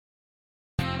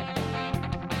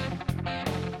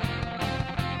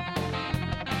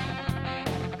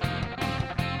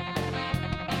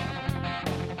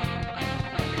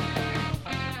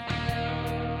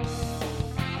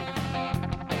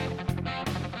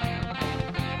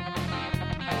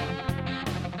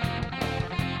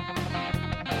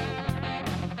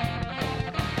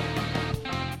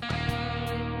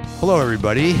Hello,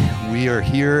 everybody. We are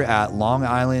here at Long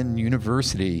Island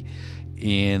University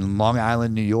in Long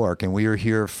Island, New York, and we are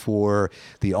here for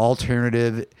the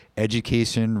Alternative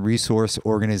Education Resource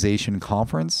Organization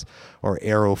Conference, or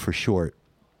AERO for short.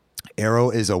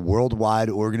 AERO is a worldwide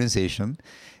organization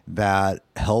that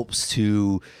helps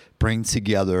to bring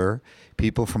together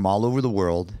people from all over the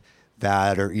world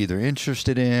that are either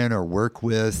interested in or work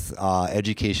with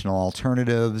educational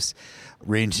alternatives,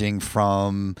 ranging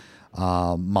from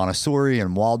Montessori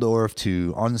and Waldorf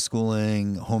to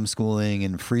unschooling, homeschooling,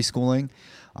 and free schooling.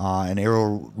 And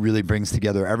AERO really brings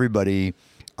together everybody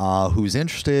who's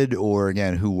interested or,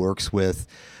 again, who works with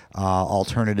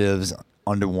alternatives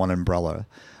under one umbrella.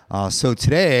 So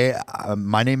today,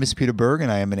 my name is Peter Berg, and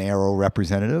I am an AERO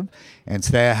representative. And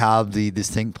today I have the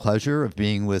distinct pleasure of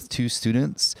being with two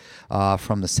students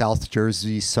from the South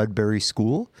Jersey Sudbury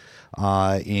School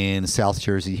in South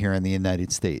Jersey here in the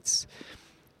United States.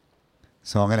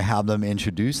 So I'm going to have them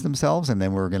introduce themselves, and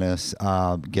then we're going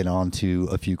to get on to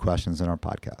a few questions in our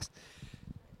podcast.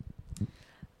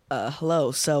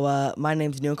 Hello. So my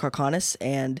name's Neil Karkanis,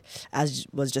 and as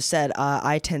was just said,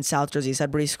 I attend South Jersey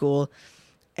Sudbury School.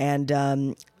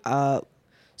 And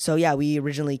so, we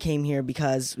originally came here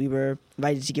because we were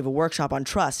invited to give a workshop on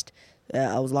trust.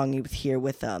 I was along here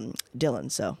with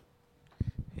Dylan. So.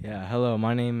 Yeah, hello.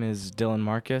 My name is Dylan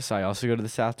Marcus. I also go to the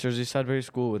South Jersey Sudbury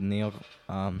School with Neil.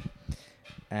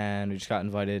 And we just got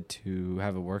invited to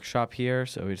have a workshop here,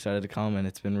 so we decided to come, and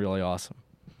it's been really awesome.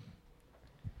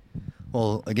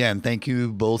 Well, again, thank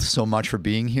you both so much for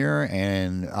being here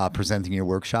and presenting your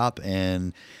workshop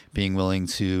and being willing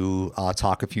to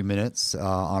talk a few minutes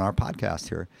on our podcast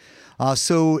here.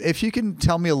 So if you can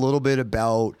tell me a little bit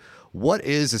about what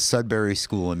is a Sudbury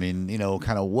School? I mean,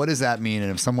 kind of what does that mean?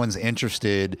 And if someone's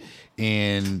interested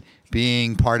in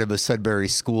being part of a Sudbury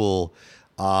School,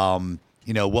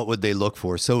 what would they look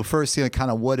for? So first,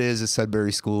 kind of what is a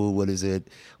Sudbury School? What is it?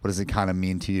 What does it kind of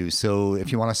mean to you? So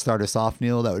if you want to start us off,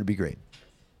 Neil, that would be great.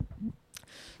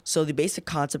 So the basic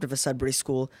concept of a Sudbury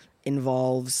School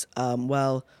involves,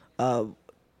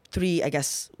 three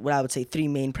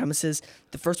main premises.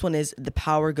 The first one is the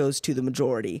power goes to the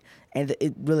majority, and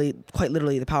it really, quite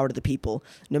literally, the power to the people.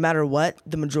 No matter what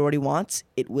the majority wants,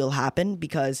 it will happen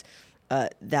because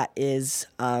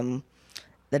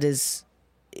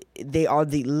they are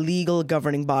the legal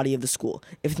governing body of the school.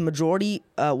 If the majority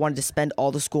wanted to spend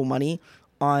all the school money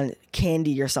on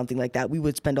candy or something like that, we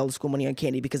would spend all the school money on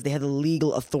candy because they have the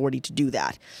legal authority to do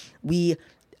that.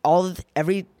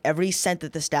 Every cent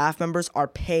that the staff members are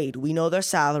paid, we know their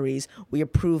salaries, we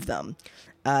approve them.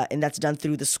 And that's done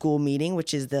through the school meeting,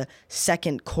 which is the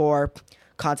second core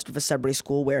concept of a Sudbury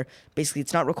School, where basically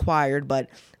it's not required, but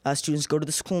students go to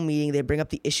the school meeting, they bring up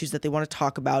the issues that they want to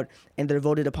talk about, and they're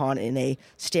voted upon in a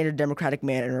standard democratic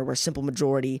manner where simple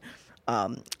majority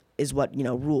is what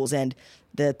rules. And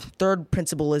the third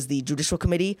principle is the judicial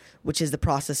committee, which is the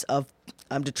process of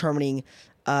determining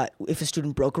if a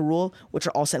student broke a rule, which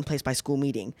are all set in place by school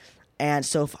meeting. And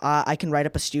so if I can write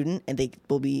up a student, and they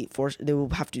will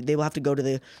have to go to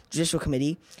the judicial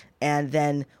committee, and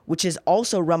then which is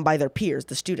also run by their peers,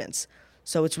 the students.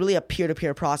 So it's really a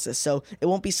peer-to-peer process. So it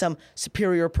won't be some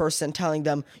superior person telling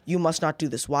them, you must not do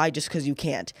this. Why? Just because you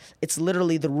can't. It's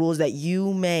literally the rules that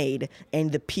you made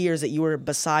and the peers that you were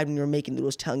beside when you were making the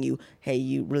rules telling you, hey,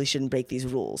 you really shouldn't break these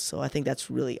rules. So I think that's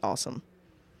really awesome.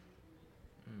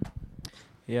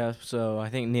 Yeah, so I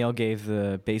think Neil gave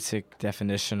the basic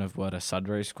definition of what a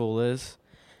Sudbury School is.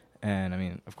 And, I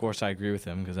mean, of course I agree with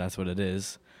him because that's what it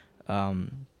is.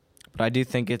 But I do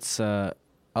think it's...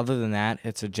 other than that,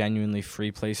 it's a genuinely free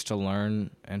place to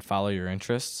learn and follow your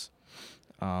interests.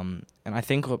 And I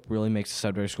think what really makes a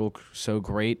Sudbury School so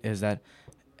great is that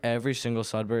every single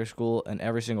Sudbury School and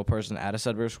every single person at a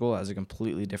Sudbury School has a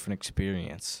completely different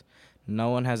experience. No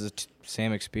one has the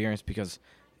same experience because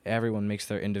everyone makes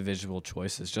their individual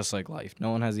choices, just like life.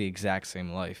 No one has the exact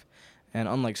same life. And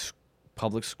unlike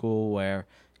public school where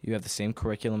you have the same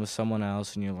curriculum as someone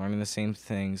else and you're learning the same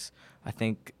things, I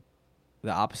think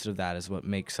the opposite of that is what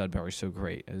makes Sudbury so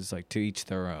great. Is like to each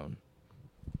their own.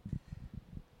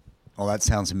 Well, that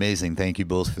sounds amazing. Thank you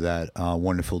both for that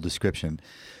wonderful description.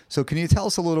 So can you tell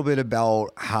us a little bit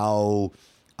about how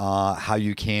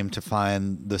you came to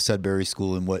find the Sudbury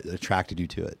School and what attracted you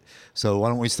to it? So why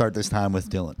don't we start this time with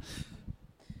Dylan?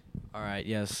 All right,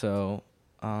 yeah, so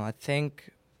I think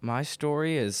my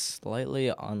story is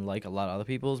slightly unlike a lot of other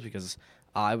people's because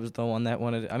I was the one that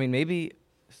wanted, maybe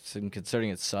considering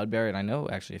it's Sudbury, and I know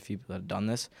actually a few people that have done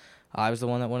this, I was the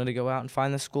one that wanted to go out and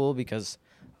find the school because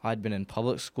I'd been in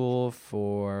public school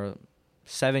for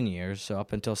 7 years, so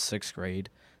up until 6th grade,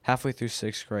 halfway through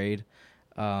 6th grade,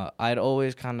 I'd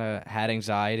always kind of had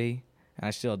anxiety, and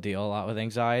I still deal a lot with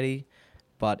anxiety,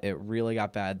 but it really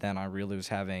got bad then. I really was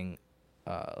having,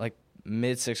 like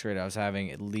mid sixth grade, I was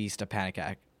having at least a panic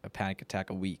attack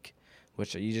a week,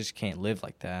 which you just can't live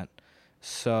like that.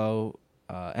 So,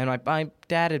 and my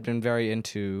dad had been very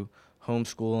into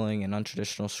homeschooling and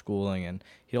untraditional schooling, and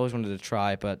he always wanted to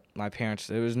try, but my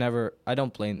parents, it was never, I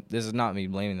don't blame, this is not me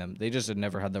blaming them, they just had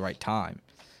never had the right time,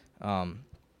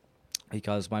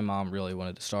 because my mom really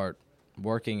wanted to start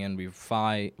working, and we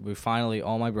finally,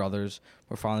 all my brothers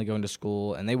were finally going to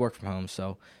school, and they work from home,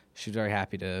 so she was very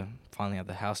happy to finally have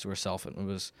the house to herself, and it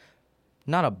was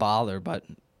not a bother, but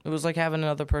it was like having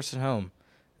another person home,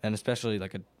 and especially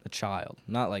like a child,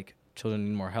 not like children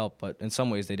need more help, but in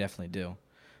some ways they definitely do.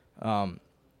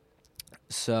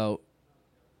 So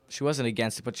she wasn't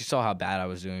against it, but she saw how bad I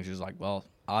was doing. She was like, well,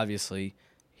 obviously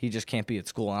he just can't be at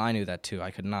school. And I knew that too. I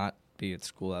could not be at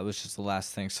school. That was just the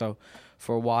last thing. So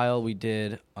for a while we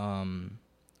did,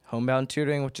 homebound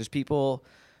tutoring, which is people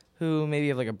who maybe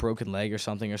have like a broken leg or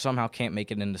something, or somehow can't make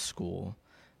it into school.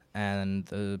 And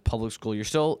the public school, you're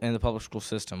still in the public school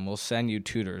system, will send you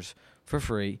tutors for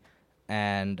free.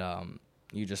 And,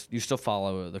 you still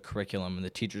follow the curriculum, and the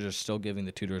teachers are still giving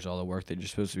the tutors all the work that you're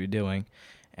supposed to be doing.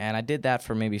 And I did that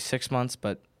for maybe 6 months,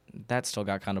 but that still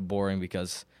got kind of boring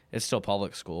because it's still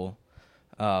public school.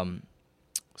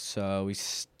 So we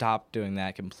stopped doing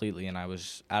that completely, and I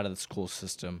was out of the school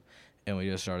system, and we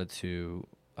just started to,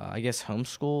 I guess,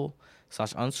 homeschool /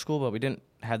 unschool, but we didn't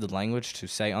have the language to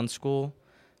say unschool.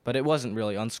 But it wasn't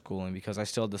really unschooling because I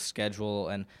still had the schedule,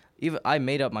 and even I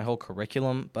made up my whole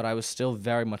curriculum, but I was still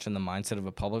very much in the mindset of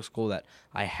a public school that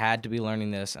I had to be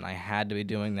learning this and I had to be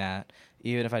doing that.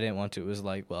 Even if I didn't want to, it was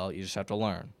like, well, you just have to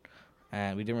learn.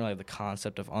 And we didn't really have the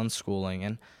concept of unschooling.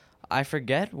 And I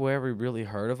forget where we really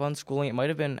heard of unschooling. It might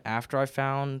have been after I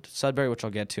found Sudbury, which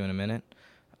I'll get to in a minute.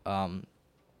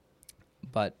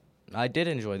 But I did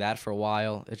enjoy that for a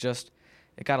while. It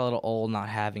got a little old not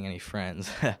having any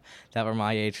friends that were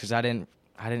my age, because I didn't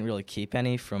really keep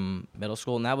any from middle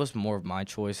school, and that was more of my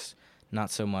choice,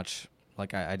 not so much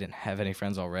like I didn't have any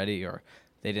friends already, or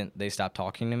they stopped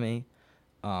talking to me.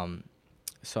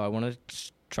 So I wanted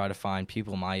to try to find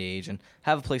people my age and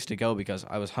have a place to go, because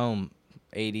I was home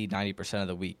 80-90% of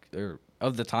the week, or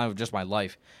of the time of just my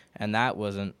life, and that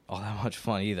wasn't all that much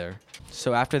fun either.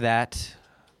 So after that,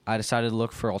 I decided to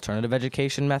look for alternative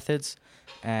education methods,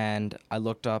 and I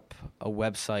looked up a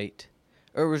website.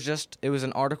 Or it was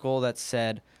an article that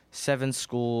said 7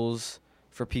 schools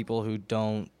for people who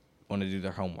don't want to do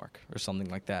their homework or something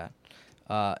like that.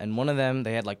 And one of them,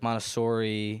 they had like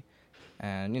Montessori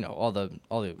and, all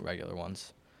the regular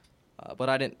ones. But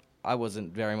I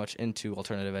wasn't very much into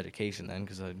alternative education then,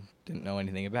 because I didn't know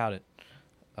anything about it.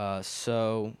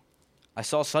 So I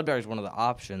saw Sudbury as one of the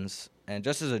options, and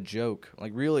just as a joke,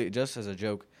 like really just as a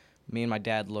joke, me and my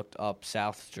dad looked up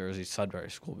South Jersey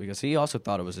Sudbury School, because he also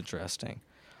thought it was interesting.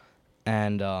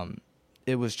 And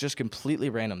it was just completely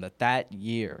random that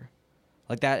year,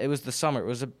 like that, it was the summer.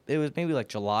 It was maybe like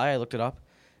July. I looked it up.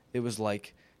 It was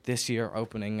like this year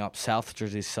opening up South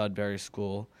Jersey Sudbury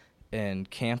School in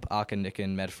Camp Occonequan,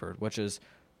 Medford, which is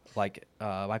like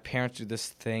my parents do this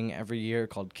thing every year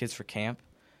called Kids for Camp,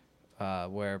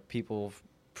 where people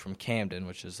from Camden,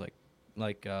 which is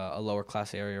like a lower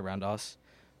class area around us,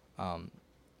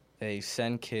 they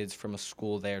send kids from a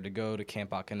school there to go to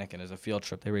Camp Occonequan as a field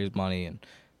trip. They raise money, and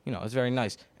it's very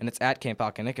nice. And it's at Camp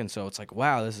Occonequan, so it's like,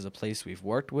 wow, this is a place we've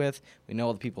worked with. We know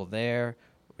all the people there.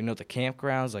 We know the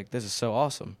campgrounds. Like, this is so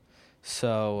awesome.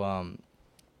 So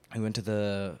we went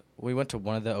to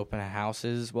one of the open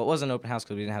houses. Well, it wasn't an open house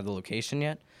because we didn't have the location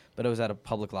yet, but it was at a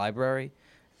public library,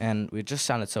 and it just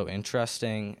sounded so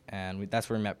interesting. And that's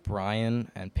where we met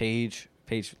Brian and Paige.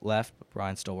 Paige left, but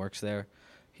Brian still works there.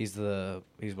 He's one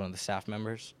of the staff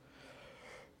members.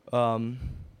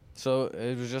 So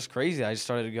it was just crazy. I just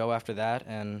started to go after that,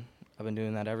 and I've been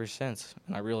doing that ever since.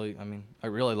 And I really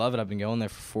love it. I've been going there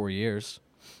for 4 years.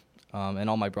 And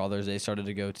all my brothers, they started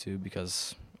to go too,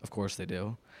 because of course they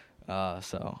do.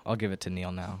 So I'll give it to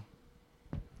Neil now.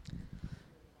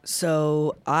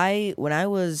 So when I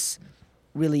was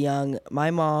really young, my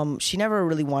mom, she never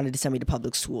really wanted to send me to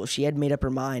public school. She had made up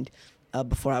her mind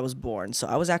before I was born. So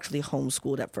I was actually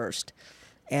homeschooled at first.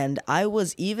 And I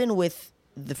was, even with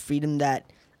the freedom that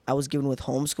I was given with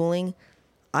homeschooling,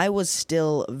 I was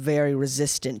still very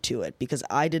resistant to it, because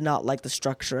I did not like the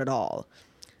structure at all.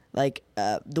 Like,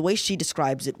 the way she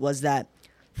describes it was that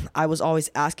I was always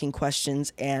asking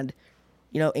questions and,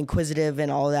 inquisitive and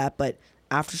all that. But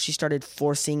after she started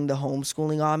forcing the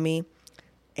homeschooling on me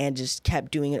and just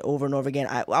kept doing it over and over again,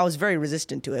 I was very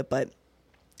resistant to it. But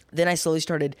Then I slowly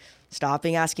started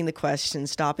stopping asking the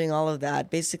questions, stopping all of that.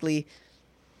 Basically,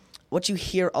 what you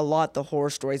hear a lot, the horror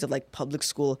stories of like public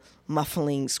school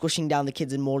muffling, squishing down the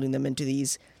kids and molding them into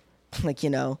these, like,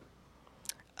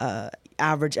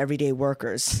 average everyday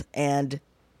workers. And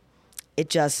it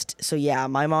just, so yeah,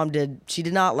 my mom she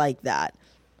did not like that.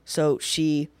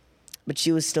 But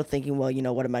she was still thinking, well,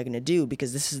 what am I going to do?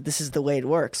 Because this is the way it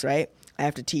works, right? I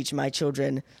have to teach my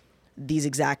children these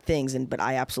exact things, but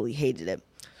I absolutely hated it.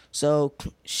 So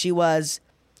she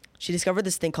discovered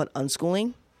this thing called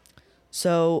unschooling.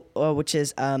 So, which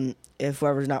is, if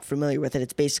whoever's not familiar with it,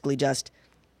 it's basically just,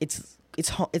 it's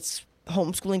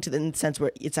homeschooling in the sense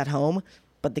where it's at home,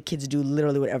 but the kids do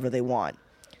literally whatever they want.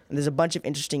 And there's a bunch of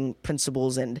interesting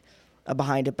principles and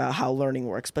behind about how learning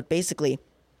works. But basically,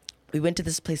 we went to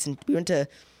this place we went to,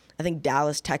 I think,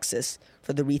 Dallas, Texas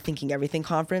for the Rethinking Everything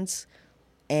conference.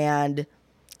 And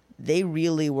they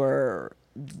really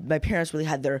my parents really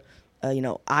had their,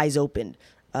 eyes opened,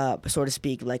 so to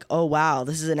speak, like, oh, wow,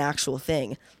 this is an actual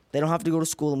thing. They don't have to go to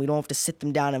school and we don't have to sit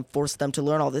them down and force them to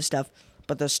learn all this stuff,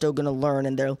 but they're still going to learn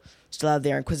and they'll still have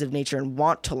their inquisitive nature and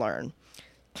want to learn.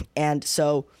 And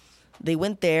so they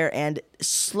went there and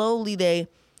slowly they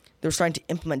were starting to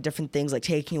implement different things, like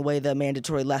taking away the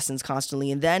mandatory lessons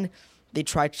constantly. And then they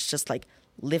tried to just like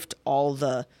lift all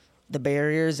the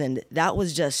barriers. And that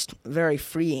was just very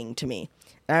freeing to me.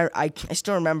 And I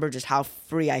still remember just how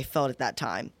free I felt at that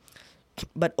time.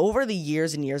 But over the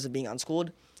years and years of being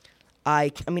unschooled, I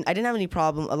didn't have any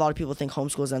problem. A lot of people think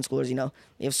homeschoolers and unschoolers,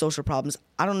 they have social problems.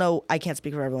 I don't know. I can't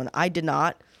speak for everyone. I did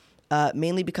not,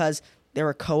 mainly because there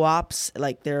were co-ops,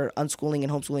 like there are unschooling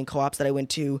and homeschooling co-ops that I went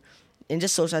to, and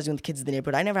just socializing with kids in the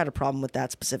neighborhood. I never had a problem with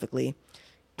that specifically.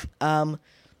 Well,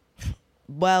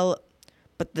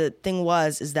 but the thing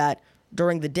is that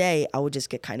during the day, I would just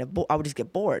get I would just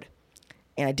get bored,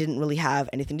 and I didn't really have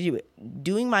anything to do.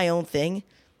 Doing my own thing,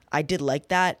 I did like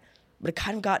that, but it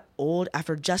kind of got old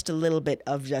after just a little bit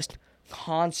of just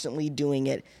constantly doing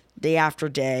it day after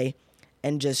day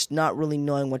and just not really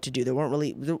knowing what to do.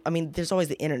 There's always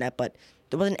the internet, but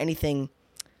there wasn't anything,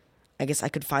 I guess, I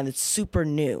could find that's super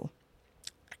new.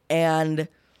 And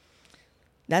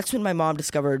that's when my mom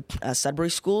discovered Sudbury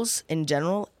schools in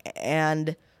general,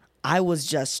 and I was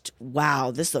just,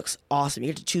 wow, this looks awesome. You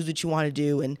get to choose what you want to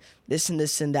do and this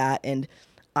and that, and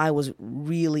I was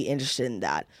really interested in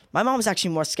that. My mom was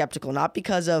actually more skeptical, not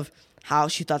because of how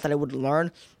she thought that I would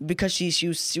learn, because she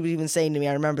was even saying to me,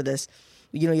 I remember this,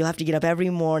 you'll have to get up every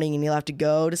morning and you'll have to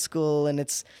go to school. And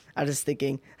I was just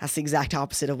thinking, that's the exact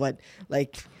opposite of what,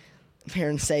 like,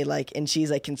 parents say, like, and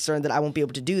she's, like, concerned that I won't be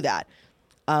able to do that.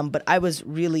 But I was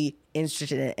really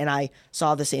interested in it, and I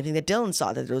saw the same thing that Dylan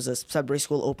saw, that there was a Sudbury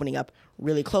school opening up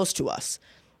really close to us.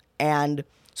 And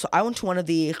so I went to one of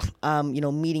the,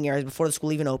 meeting areas before the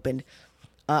school even opened.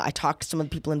 I talked to some of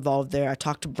the people involved there. I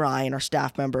talked to Brian, our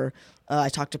staff member. I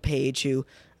talked to Paige, who,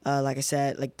 like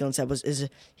Dylan said,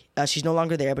 she's no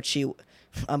longer there, but she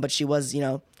was,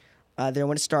 there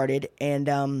when it started.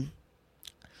 And,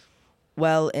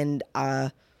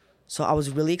 so I was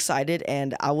really excited,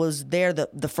 and I was there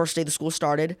the first day the school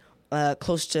started,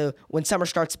 close to when summer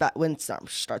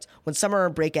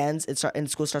break ends, and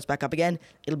school starts back up again.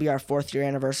 It'll be our 4th year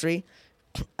anniversary.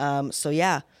 So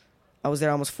yeah, I was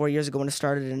there almost 4 years ago when it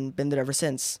started, and been there ever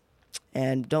since.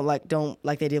 And don't like the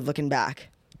idea of looking back.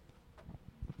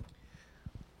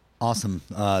 Awesome.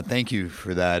 Thank you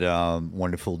for that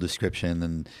wonderful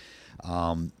description.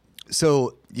 And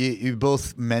so you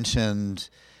both mentioned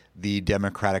the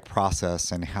democratic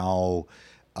process and how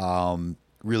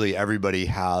really everybody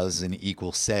has an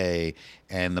equal say,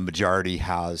 and the majority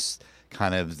has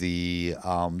kind of the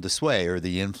sway or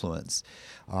the influence.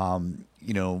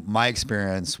 My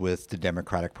experience with the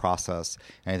democratic process,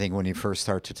 and I think when you first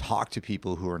start to talk to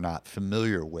people who are not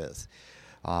familiar with,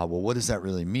 what does that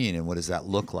really mean and what does that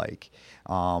look like?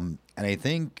 And I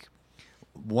think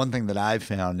one thing that I've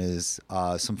found is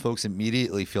some folks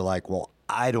immediately feel like, well,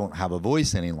 I don't have a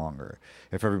voice any longer.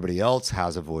 If everybody else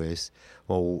has a voice,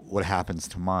 well, what happens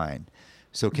to mine?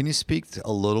 So can you speak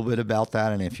a little bit about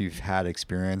that, and if you've had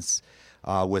experience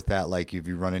with that, like if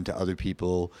you run into other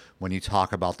people when you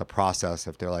talk about the process,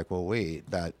 if they're like, well, wait,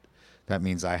 that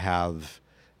means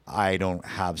I don't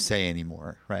have say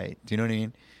anymore, right? Do you know what I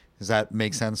mean? Does that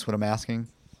make sense what I'm asking?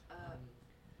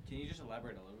 Can you just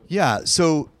elaborate a little bit? Yeah.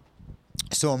 So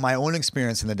in my own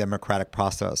experience in the democratic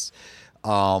process,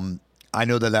 I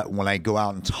know that when I go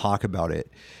out and talk about it,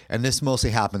 and this mostly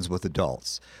happens with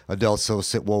adults will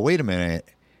say, well, wait a minute,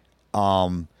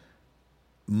 I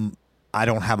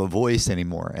don't have a voice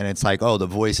anymore. And it's like, oh, the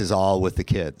voice is all with the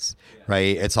kids,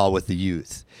 right? It's all with the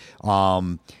youth.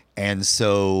 And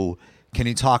so Can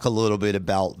you talk a little bit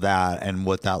about that and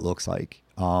what that looks like?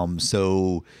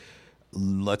 So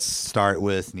let's start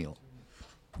with Neil.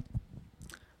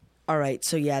 All right.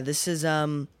 So yeah, this is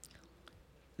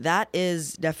that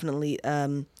is definitely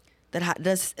that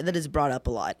is brought up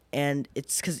a lot, and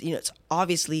it's because it's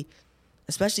obviously,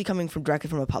 especially coming from directly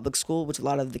from a public school, which a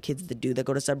lot of the kids that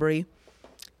go to Sudbury,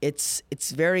 it's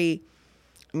very,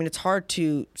 I mean, it's hard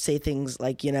to say things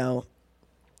like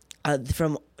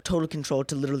from total control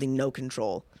to literally no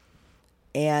control,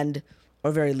 or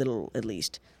very little at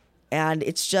least, and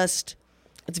it's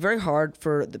very hard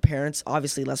for the parents,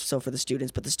 obviously less so for the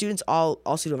students, but the students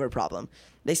also do have a problem.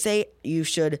 They say you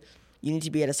need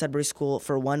to be at a Sudbury school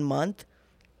for 1 month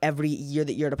every year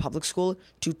that you're at a public school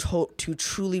to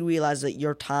truly realize that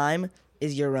your time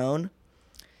is your own.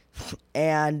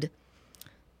 And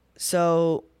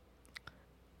so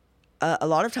a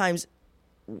lot of times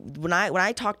when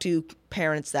I talk to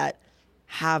parents that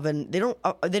they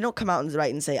don't come out and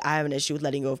write and say I have an issue with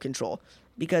letting go of control,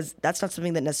 because that's not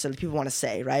something that necessarily people want to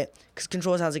say, right? Because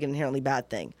control sounds like an inherently bad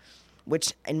thing,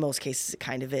 which in most cases it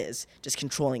kind of is, just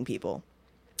controlling people.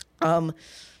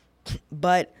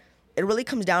 But it really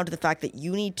comes down to the fact that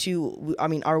you need to,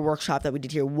 our workshop that we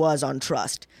did here was on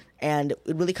trust, and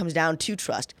it really comes down to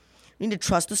trust. You need to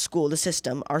trust the school, the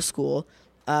system, our school,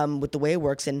 with the way it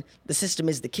works, and the system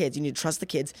is the kids. You need to trust the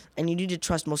kids, and you need to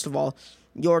trust, most of all,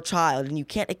 your child. And you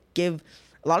can't a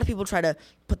lot of people try to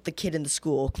put the kid in the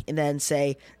school and then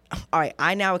say, all right,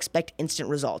 I now expect instant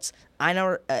results. I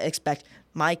now expect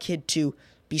my kid to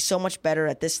be so much better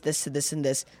at this, and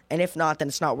this, and if not, then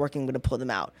it's not working, I'm going to pull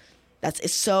them out.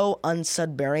 It's so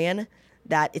un-Sudburian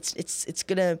that it's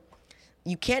gonna,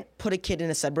 you can't put a kid in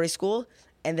a Sudbury school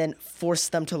and then force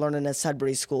them to learn in a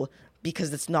Sudbury school,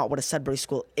 because that's not what a Sudbury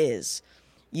school is.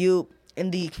 In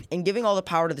giving all the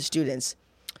power to the students,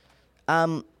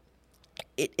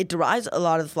 it derives a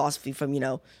lot of the philosophy from,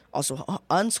 also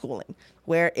unschooling,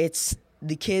 where it's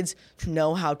the kids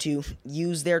know how to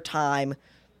use their time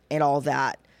and all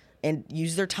that, and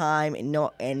use their time and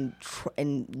know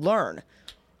and learn.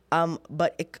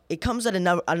 But it comes at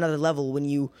another level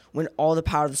when all the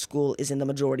power of the school is in the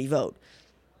majority vote.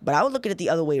 But I would look at it the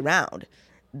other way around.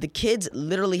 The kids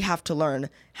literally have to learn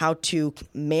how to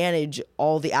manage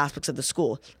all the aspects of the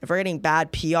school. If we're getting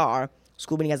bad PR,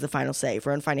 school meeting has the final say. If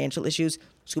we're in financial issues,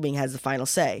 school meeting has the final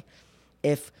say.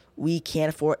 If we can't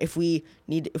afford, if we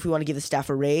want to give the staff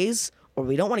a raise, or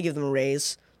we don't want to give them a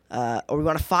raise, or we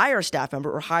want to fire a staff member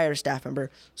or hire a staff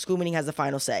member, school meeting has the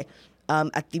final say.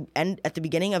 At the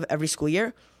beginning of every school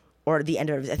year, or at the end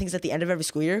of, I think it's at the end of every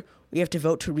school year, we have to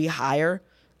vote to rehire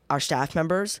our staff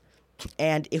members.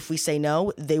 And if we say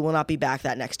no, they will not be back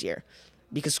that next year,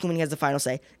 because school meeting has the final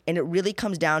say. And it really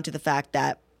comes down to the fact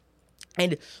that,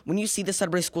 and when you see the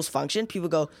Sudbury schools function, people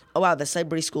go, oh wow, the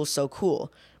Sudbury school is so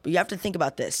cool. But you have to think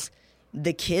about this.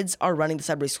 The kids are running the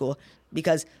Sudbury school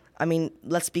because,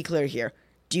 let's be clear here.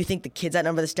 Do you think the kids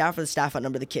outnumber the staff, or the staff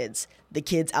outnumber the kids? The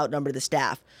kids outnumber the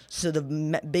staff. So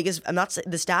the biggest, I'm not saying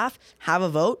the staff have a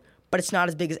vote, but it's not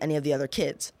as big as any of the other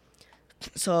kids.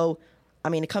 So,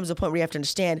 it comes to a point where you have to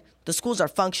understand the schools are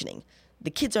functioning.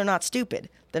 The kids are not stupid.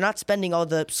 They're not spending all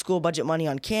the school budget money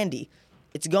on candy.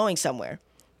 It's going somewhere.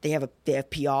 They have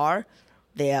PR,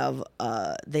 they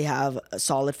have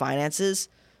solid finances,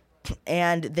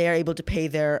 and they are able to pay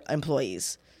their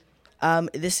employees.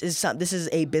 This is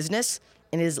a business,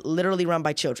 and it is literally run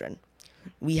by children.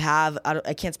 We have,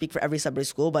 I can't speak for every Sudbury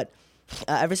school, but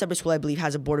every Sudbury school, I believe,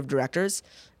 has a board of directors,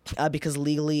 because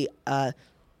legally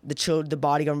the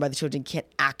body governed by the children can't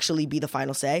actually be the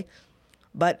final say.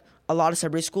 But a lot of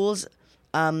Sudbury schools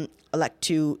elect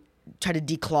to try to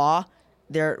declaw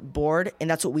their board, and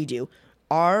that's what we do.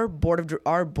 Our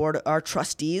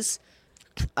trustees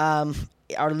are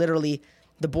literally,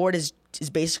 the board is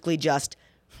basically just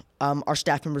our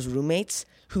staff members' roommates,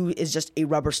 who is just a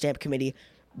rubber stamp committee.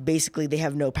 Basically, they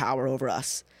have no power over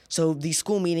us. So the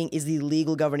school meeting is the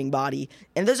legal governing body.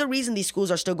 And there's a reason these schools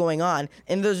are still going on,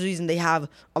 and there's a reason they have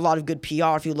a lot of good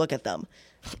PR if you look at them.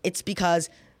 It's because,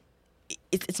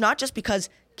 it's not just because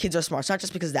kids are smart. It's not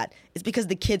just because of that. It's because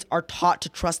the kids are taught to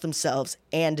trust themselves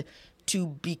and to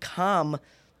become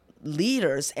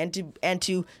leaders and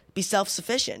to be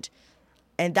self-sufficient.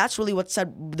 And that's really what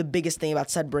the biggest thing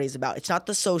about Sudbury is about. It's not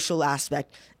the social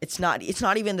aspect. It's not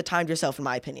even the time to yourself, in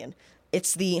my opinion.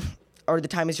 It's the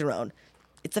time is your own.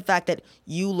 It's the fact that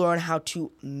you learn how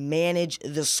to manage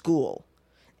the school.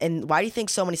 And why do you think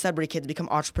so many Sudbury kids become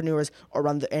entrepreneurs or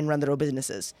run their own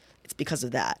businesses? It's because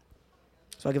of that.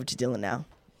 So I'll give it to Dylan now.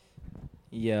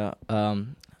 Yeah,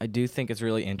 I do think it's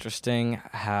really interesting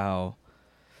how,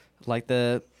 like,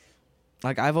 the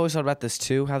like I've always thought about this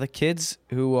too, how the kids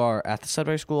who are at the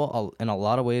Sudbury School in a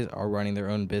lot of ways are running their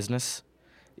own business,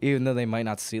 even though they might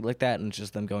not see it like that, and it's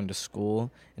just them going to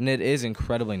school. And it is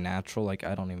incredibly natural. Like,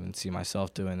 I don't even see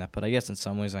myself doing that, but I guess in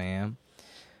some ways I am.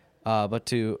 But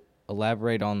to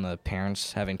elaborate on the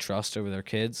parents having trust over their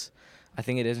kids, I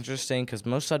think it is interesting because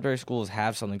most Sudbury schools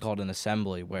have something called an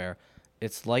assembly where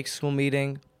it's like school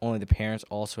meeting, only the parents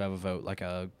also have a vote, like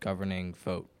a governing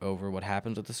vote over what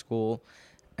happens at the school.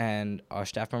 And our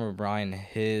staff member, Brian,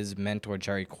 his mentor,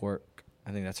 Jerry Cork,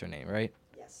 I think that's her name, right?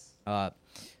 Yes.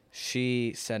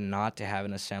 She said not to have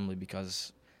an assembly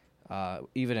because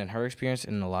even in her experience,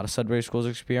 and in a lot of Sudbury schools'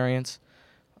 experience,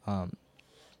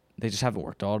 they just haven't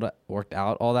worked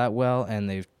out all that well, and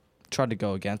they've tried to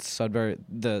go against Sudbury,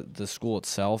 the school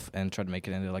itself, and tried to make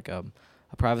it into like a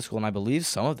private school. And I believe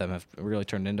some of them have really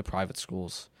turned into private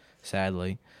schools,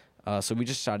 sadly. So we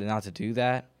just decided not to do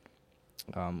that,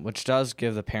 which does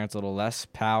give the parents a little less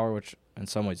power, which in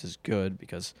some ways is good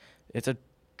because it's a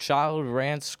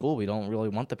child-ran school. We don't really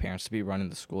want the parents to be running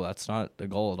the school. That's not the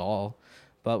goal at all.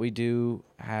 But we did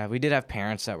have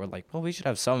parents that were like, well, we should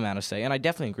have some amount of say, and I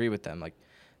definitely agree with them. Like,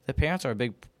 the parents are a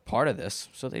big part of this,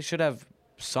 so they should have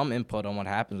some input on what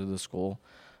happens with the school.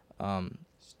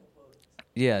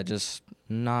 Yeah, just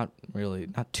not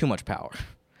too much power.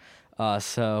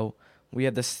 So we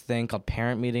have this thing called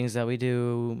parent meetings that we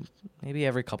do maybe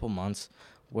every couple months,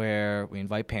 where we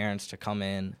invite parents to come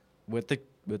in with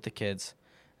the kids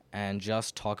and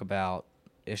just talk about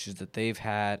issues that they've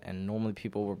had, and normally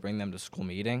people will bring them to school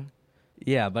meeting.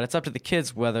 Yeah, but it's up to the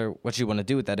kids what you want to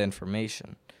do with that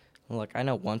information. Like, I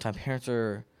know one time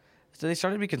so they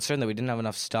started to be concerned that we didn't have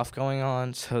enough stuff going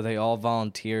on, so they all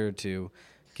volunteered to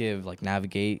give like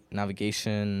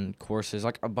navigation courses,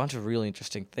 like a bunch of really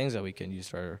interesting things that we can use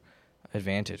for our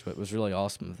advantage. But it was really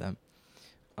awesome of them.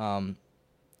 What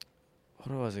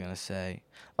was I gonna say?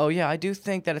 Oh yeah, I do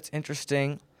think that it's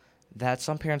interesting that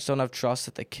some parents don't have trust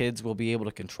that the kids will be able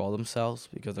to control themselves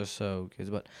because they're so kids.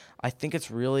 But I think it's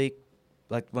really,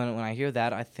 like, when I hear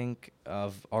that, I think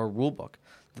of our rule book,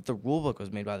 that the rule book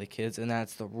was made by the kids, and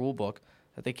that's the rule book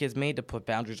that the kids made to put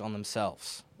boundaries on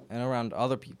themselves and around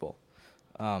other people.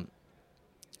 And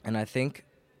I think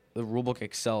the rule book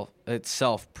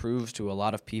itself proves to a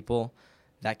lot of people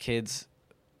that kids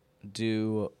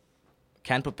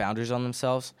can put boundaries on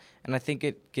themselves, and I think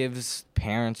it gives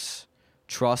parents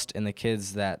trust in the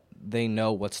kids that they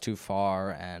know what's too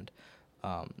far and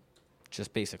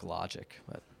just basic logic.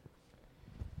 But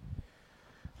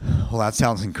well, that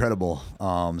sounds incredible.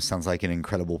 Sounds like an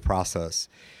incredible process.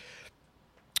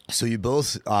 So you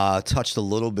both touched a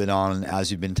little bit on,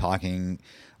 as you've been talking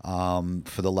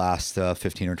for the last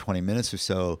 15 or 20 minutes or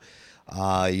so,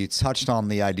 you touched on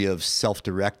the idea of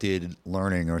self-directed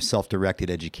learning or self-directed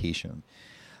education.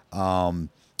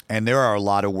 And there are a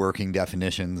lot of working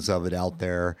definitions of it out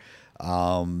there.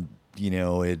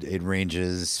 It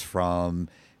ranges from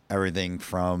everything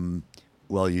from,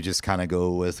 well, you just kind of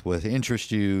go with what interests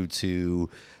you to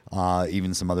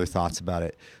even some other thoughts about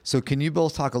it. So can you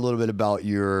both talk a little bit about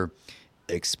your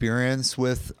experience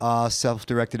with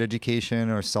self-directed education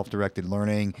or self-directed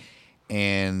learning?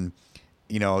 And,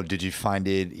 did you find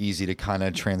it easy to kind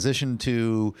of transition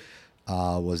to?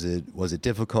 Was it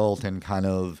difficult? And kind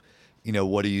of,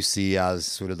 what do you see as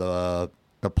sort of the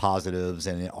positives,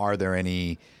 and are there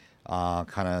any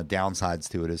kind of downsides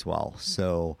to it as well?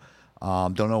 So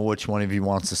don't know which one of you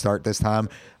wants to start this time.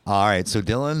 All right, so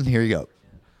Dylan, here you go.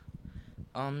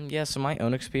 So my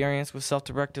own experience with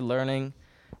self-directed learning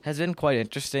has been quite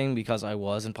interesting because I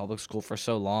was in public school for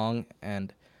so long,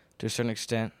 and to a certain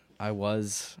extent, I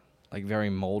was like very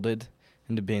molded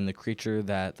into being the creature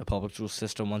that the public school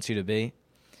system wants you to be.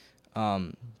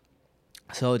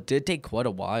 So it did take quite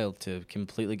a while to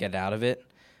completely get out of it.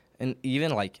 And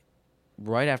even like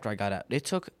right after I got out, it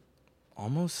took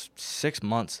almost 6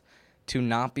 months to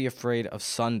not be afraid of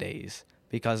Sundays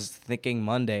because thinking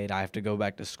Monday I have to go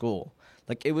back to school.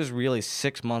 Like, it was really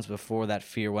 6 months before that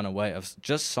fear went away of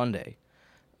just Sunday.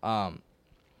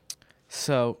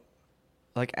 So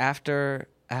like after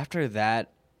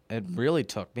that, it really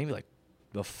took maybe like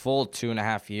the full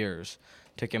 2.5 years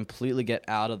to completely get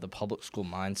out of the public school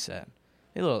mindset.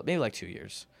 Maybe like 2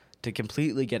 years to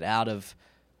completely get out of,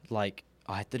 like,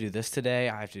 I have to do this today,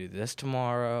 I have to do this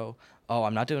tomorrow. Oh,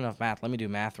 I'm not doing enough math. Let me do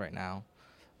math right now.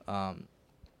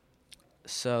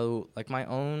 So like my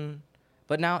own,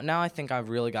 but now I think I've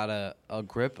really got a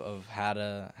grip of how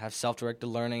to have self-directed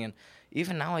learning, and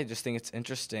even now I just think it's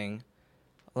interesting.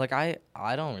 Like I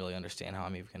don't really understand how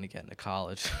I'm even going to get into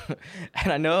college.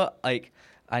 And I know, like,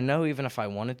 I know even if I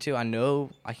wanted to, I know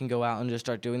I can go out and just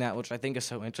start doing that, which I think is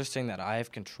so interesting that I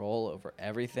have control over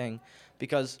everything,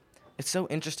 because it's so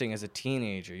interesting as a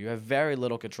teenager. You have very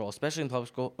little control, especially in public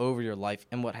school, over your life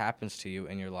and what happens to you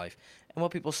in your life and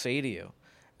what people say to you.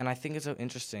 And I think it's so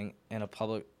interesting in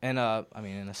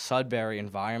a Sudbury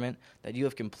environment that you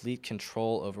have complete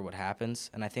control over what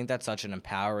happens. And I think that's such an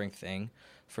empowering thing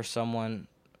for someone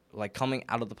like coming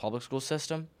out of the public school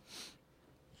system.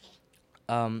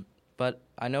 But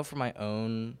I know for my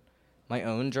own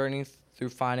journey through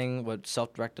finding what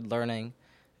self-directed learning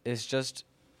is, just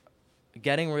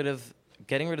getting rid of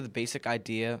the basic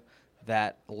idea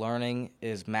that learning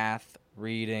is math,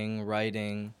 reading,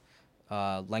 writing,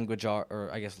 language art, or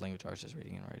I guess language arts is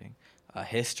reading and writing,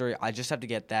 history. I just have to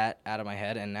get that out of my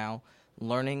head, and now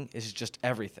learning is just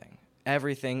everything.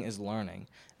 Everything is learning,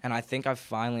 and I think I've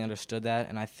finally understood that,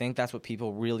 and I think that's what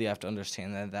people really have to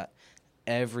understand, that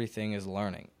everything is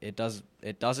learning. It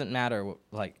doesn't matter,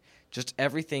 like, just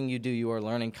everything you do, you are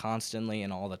learning constantly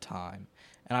and all the time.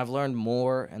 And I've learned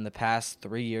more in the past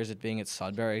 3 years of being at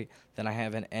Sudbury than I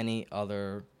have in any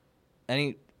other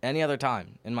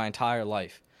time in my entire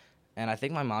life. And I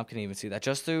think my mom can even see that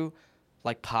just through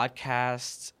like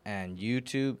podcasts and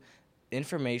YouTube.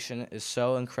 Information is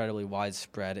so incredibly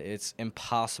widespread, it's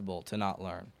impossible to not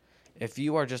learn. If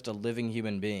you are just a living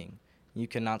human being, you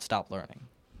cannot stop learning.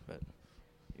 But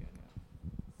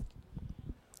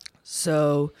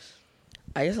So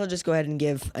I guess I'll just go ahead and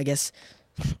give,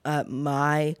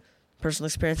 my personal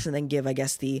experience, and then give,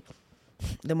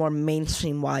 the more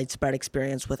mainstream widespread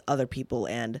experience with other people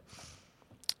and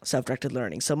self-directed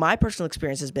learning. So my personal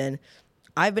experience has been,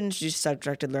 I've been introduced to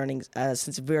self-directed learning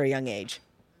since a very young age.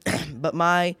 But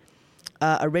my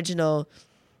original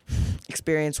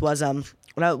experience was when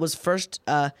I first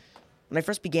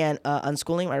began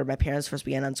unschooling, or my parents first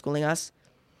began unschooling us,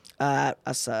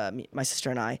 my sister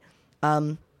and I.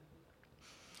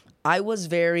 I was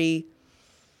very.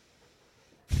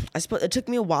 I suppose it took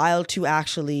me a while to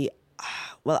actually.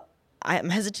 I'm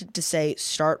hesitant to say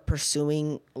start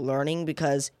pursuing learning,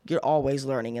 because you're always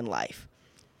learning in life.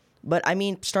 But I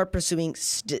mean, start pursuing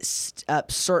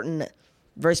certain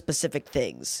very specific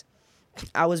things.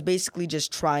 I was basically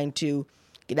just trying to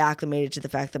get acclimated to the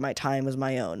fact that my time was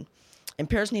my own. And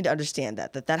parents need to understand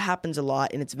that happens a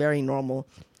lot, and it's very normal.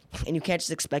 And you can't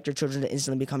just expect your children to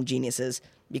instantly become geniuses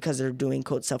because they're doing,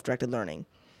 quote, self-directed learning.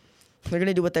 They're going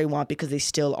to do what they want because they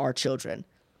still are children.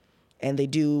 And they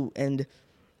do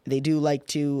like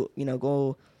to,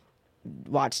 go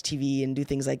watch TV and do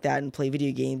things like that and play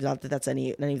video games. Not that that's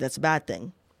any of that's a bad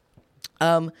thing.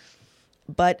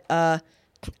 But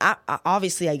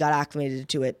obviously I got acclimated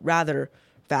to it rather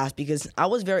fast, because I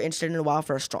was very interested in a while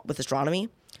with astronomy.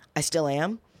 I still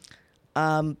am.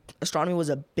 Astronomy was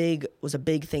a big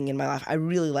thing in my life. I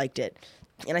really liked it,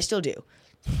 and I still do.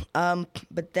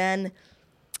 But then,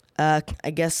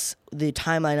 I guess the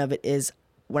timeline of it is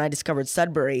when I discovered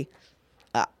Sudbury.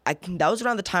 That was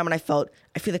around the time when I feel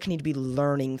like I need to be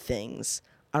learning things.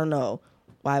 I don't know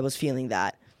why I was feeling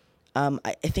that.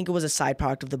 I think it was a side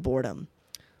product of the boredom,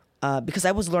 because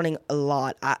I was learning a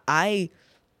lot. I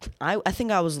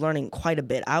think I was learning quite a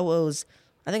bit. I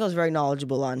think I was very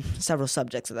knowledgeable on several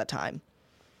subjects at that time,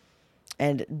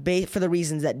 and for the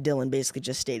reasons that Dylan basically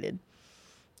just stated.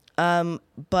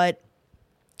 But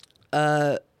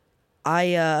when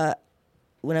I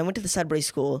went to the Sudbury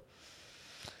school,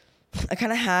 I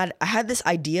had this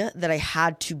idea that I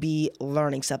had to be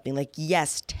learning something. Like,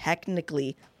 yes,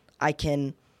 technically, I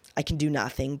can do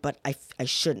nothing, but I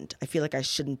shouldn't. I feel like I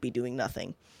shouldn't be doing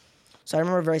nothing. So I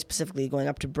remember very specifically going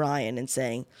up to Brian and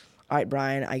saying, all right,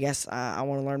 Brian, I guess I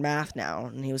want to learn math now.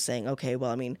 And he was saying, okay,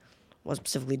 well, I mean, what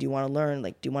specifically do you want to learn?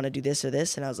 Like, do you want to do this or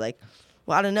this? And I was like,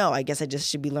 well, I don't know. I guess I just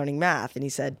should be learning math. And he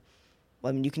said,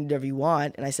 well, I mean, you can do whatever you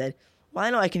want. And I said, well, I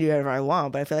know I can do whatever I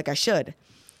want, but I feel like I should. And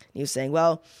he was saying,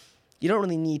 well, you don't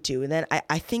really need to. And then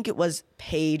I think it was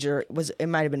Paige, or it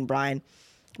might have been Brian.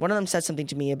 One of them said something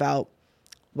to me about,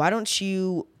 why don't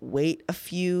you wait a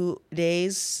few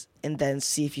days and then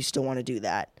see if you still want to do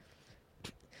that?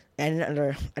 And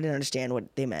I didn't understand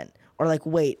what they meant. Or like,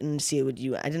 wait and see what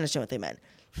you. I didn't understand what they meant.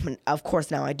 And of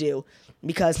course now I do,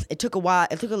 because it took a while.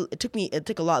 It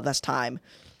took a lot less time,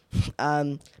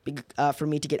 for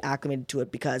me to get acclimated to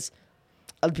it, because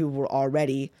other people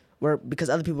because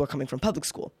other people were coming from public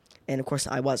school, and of course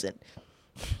I wasn't.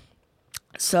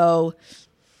 So,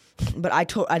 but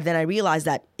then I realized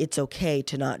that it's okay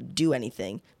to not do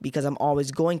anything, because I'm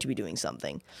always going to be doing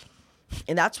something.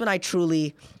 And that's when I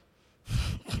truly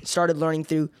started learning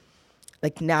through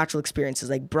like natural experiences.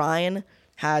 Like Brian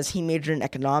he majored in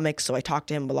economics, so I talked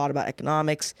to him a lot about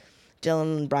economics.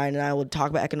 Dylan, Brian, and I would talk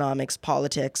about economics,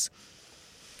 politics,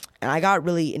 and I got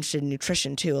really interested in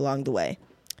nutrition too along the way.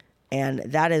 And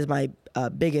that is my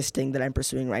biggest thing that I'm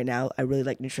pursuing right now. I really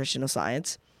like nutritional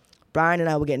science. Brian and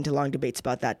I will get into long debates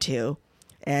about that too.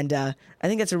 And I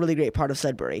think that's a really great part of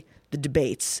Sudbury, the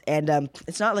debates. And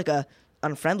it's not like a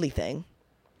unfriendly thing.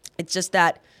 It's just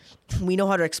that we know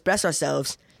how to express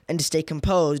ourselves and to stay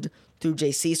composed through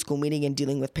JC, school meeting, and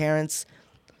dealing with parents,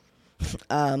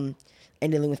 and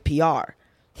dealing with PR.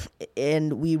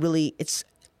 And we really, it's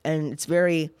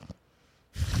very,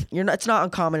 it's not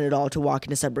uncommon at all to walk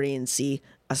into Sudbury and see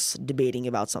us debating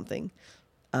about something.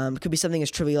 It could be something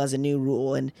as trivial as a new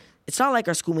rule. And it's not like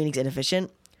our school meeting's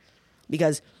inefficient,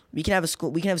 because we can have a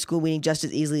school meeting just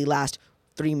as easily last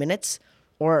 3 minutes,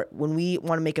 or when we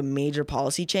want to make a major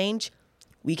policy change,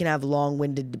 we can have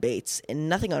long-winded debates, and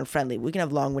nothing unfriendly. We can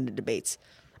have long-winded debates,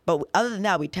 but other than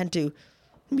that, we tend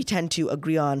to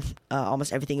agree on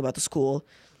almost everything about the school,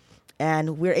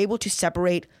 and we're able to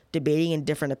separate debating and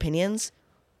different opinions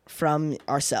from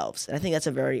ourselves. And I think that's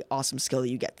a very awesome skill that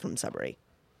you get from Sudbury.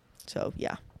 So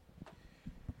yeah.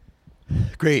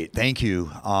 Great, thank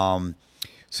you.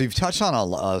 So you've touched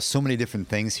on so many different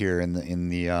things here in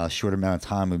the short amount of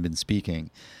time we've been speaking,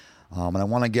 and I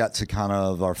want to get to kind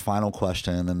of our final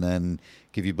question, and then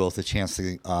give you both a chance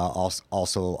to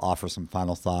also offer some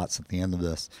final thoughts at the end of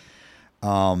this.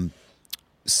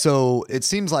 So it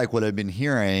seems like what I've been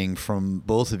hearing from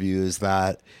both of you is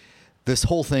that this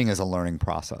whole thing is a learning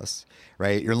process,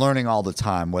 right? You're learning all the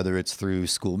time, whether it's through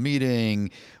school meeting,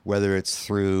 whether it's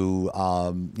through,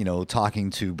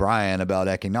 talking to Brian about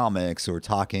economics, or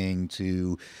talking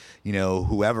to,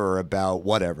 whoever about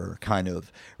whatever kind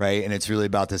of, right? And it's really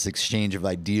about this exchange of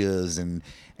ideas and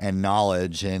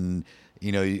knowledge. And,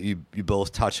 you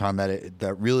both touch on that,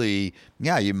 that really,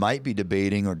 yeah, you might be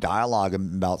debating or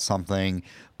dialoguing about something,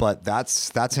 but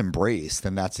that's embraced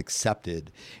and that's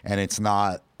accepted. And it's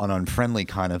not an unfriendly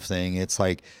kind of thing. It's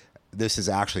like, this is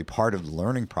actually part of the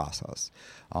learning process.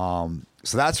 So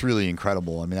that's really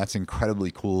incredible. I mean, that's incredibly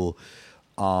cool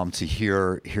to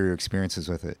hear your experiences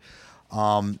with it.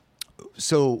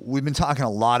 So we've been talking a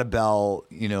lot about,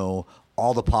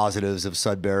 all the positives of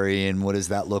Sudbury and what does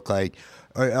that look like.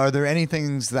 Are there any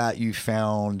things that you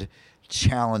found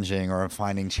challenging or are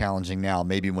finding challenging now,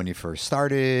 maybe when you first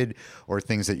started, or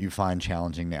things that you find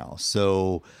challenging now?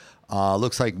 So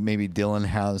looks like maybe Dylan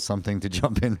has something to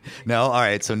jump in. No? All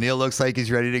right. So Neil looks like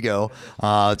he's ready to go.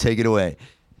 Take it away.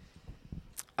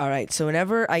 All right. So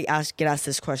whenever I get asked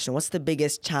this question, what's the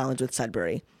biggest challenge with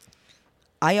Sudbury?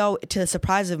 To the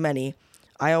surprise of many,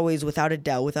 I always, without a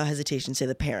doubt, without hesitation, say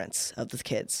the parents of the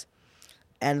kids.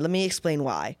 And let me explain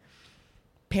why.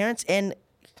 Parents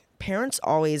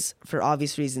always, for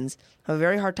obvious reasons, have a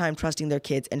very hard time trusting their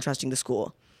kids and trusting the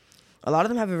school. A lot of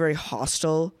them have a very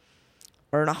hostile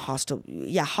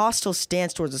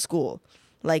stance towards the school,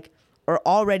 or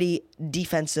already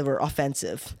defensive or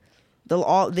offensive.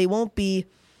 They won't be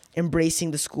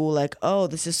embracing the school like, oh,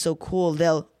 this is so cool.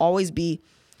 They'll always be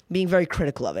being very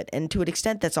critical of it, and to an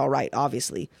extent, that's all right.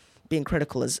 Obviously, being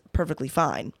critical is perfectly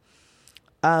fine.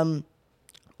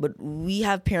 But we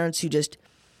have parents who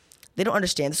they don't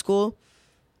understand the school,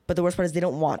 but the worst part is they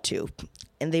don't want to,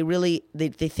 and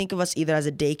they think of us either as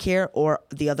a daycare or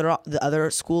the other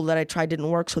school that I tried didn't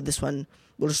work, so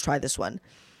we'll just try this one.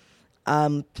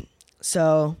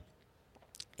 So,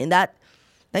 and that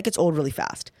gets old really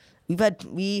fast.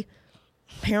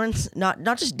 Parents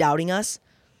not just doubting us,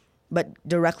 but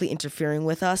directly interfering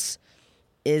with us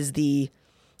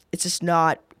it's just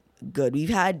not good. We've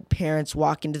had parents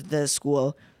walk into the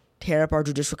school, tear up our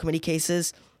judicial committee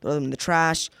cases, throw them in the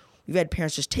trash. We've had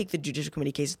parents just take the judicial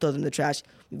committee cases, throw them in the trash.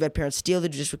 We've had parents steal the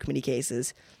judicial committee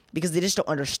cases because they just don't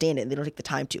understand it and they don't take the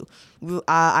time to.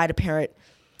 I had a parent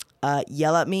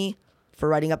yell at me for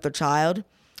writing up their child.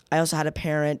 I also had a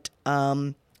parent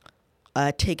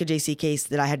take a JC case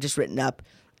that I had just written up,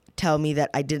 tell me that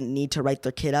I didn't need to write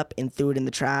their kid up, and threw it in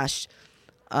the trash.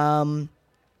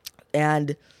 And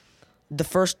the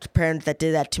first parent that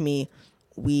did that to me,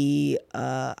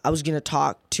 I was going to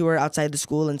talk to her outside the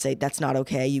school and say, that's not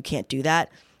okay. You can't do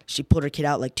that. She pulled her kid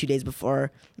out 2 days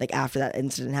before, after that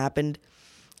incident happened.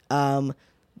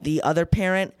 The other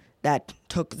parent that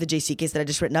took the JC case that I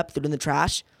just written up, threw it in the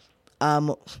trash.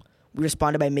 We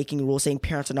responded by making rules saying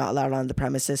parents are not allowed on the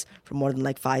premises for more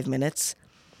than 5 minutes.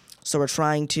 So we're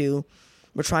trying to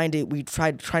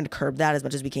curb that as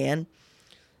much as we can.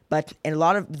 And a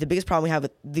lot of the biggest problem we have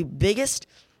the biggest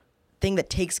thing that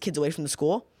takes kids away from the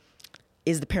school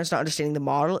is the parents not understanding the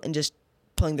model and just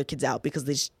pulling their kids out because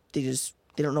they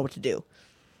don't know what to do.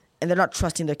 And they're not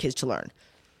trusting their kids to learn.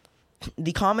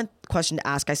 The common question to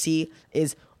ask I see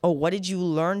is, oh, what did you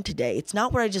learn today? It's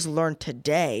not what I just learned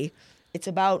today. It's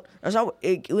about,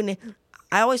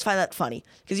 I always find that funny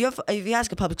because if you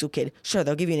ask a public school kid, sure,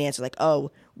 they'll give you an answer like,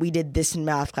 oh, we did this in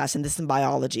math class and this in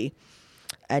biology.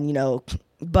 And,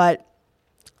 but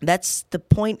that's the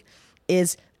point,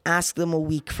 is ask them a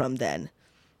week from then.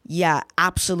 Yeah,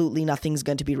 absolutely nothing's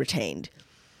going to be retained.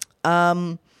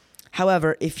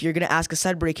 However, if you're going to ask a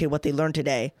Sudbury kid what they learned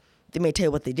today, they may tell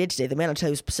you what they did today. They may not tell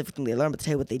you a specific thing they learned, but they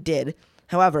tell you what they did.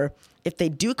 However, if they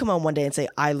do come on one day and say,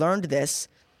 I learned this,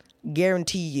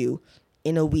 guarantee you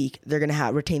in a week they're going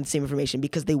to retain the same information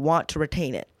because they want to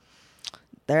retain it.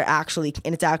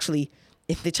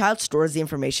 If the child stores the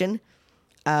information,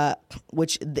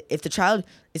 if the child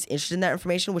is interested in that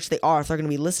information, which they are, if they're going to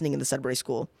be listening in the Sudbury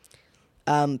school,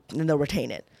 then they'll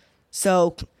retain it.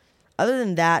 So other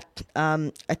than that,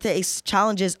 I think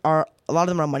challenges are, a lot of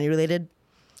them are money related,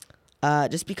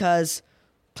 just because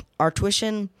our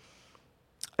tuition,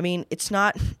 I mean, it's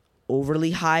not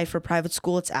overly high for private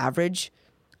school. It's average,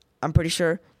 I'm pretty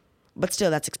sure, but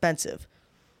still that's expensive.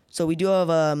 So we do have,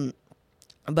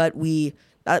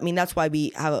 that's why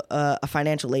we have a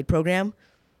financial aid program.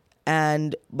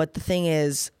 But the thing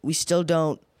is, we still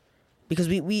don't, because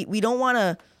we don't want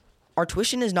to, our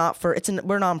tuition is not for,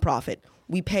 we're a nonprofit.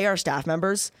 We pay our staff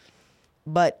members,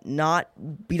 but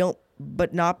it's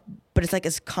like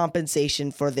as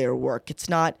compensation for their work. It's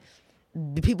not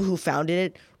the people who founded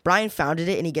it. Brian founded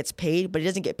it and he gets paid, but he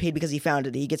doesn't get paid because he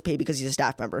founded it. He gets paid because he's a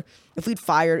staff member. If we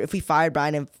fired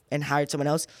Brian and hired someone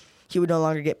else, he would no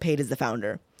longer get paid as the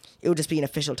founder. It would just be an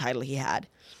official title he had.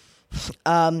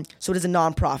 So it is a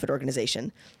nonprofit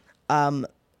organization. And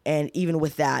even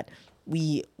with that,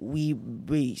 we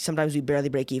sometimes we barely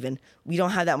break even. We don't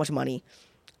have that much money.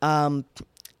 And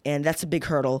that's a big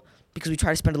hurdle because we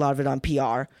try to spend a lot of it on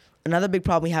PR. Another big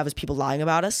problem we have is people lying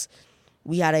about us.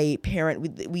 We had a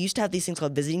parent, we used to have these things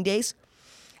called visiting days.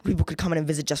 People could come in and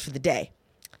visit just for the day.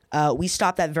 We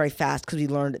stopped that very fast because we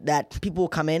learned that people will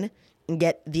come in and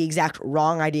get the exact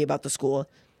wrong idea about the school,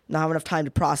 not have enough time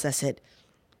to process it,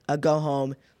 go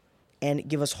home, and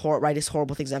give us write us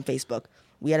horrible things on Facebook.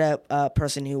 We had a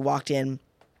person who walked in,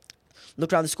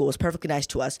 looked around the school, was perfectly nice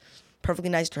to us, perfectly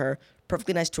nice to her,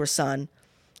 perfectly nice to her son.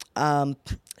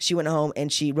 She went home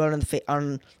and she wrote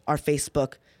on our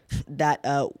Facebook that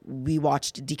we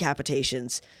watched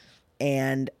decapitations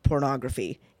and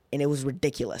pornography, and it was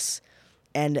ridiculous.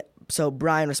 And so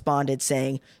Brian responded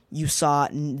saying, you saw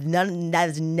none, that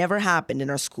has never happened in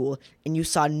our school, and you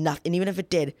saw nothing. And even if it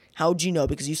did, how would you know?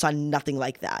 Because you saw nothing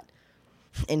like that.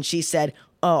 And she said,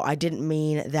 oh, I didn't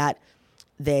mean that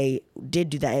they did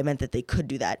do that. I meant that they could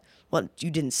do that. Well, you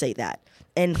didn't say that.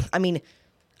 And I mean,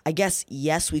 I guess,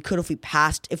 yes, we could if we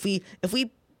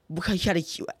had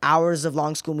hours of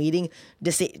long school meeting,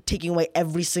 taking away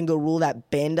every single rule that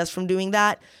banned us from doing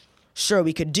that, sure,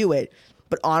 we could do it.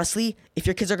 But honestly, if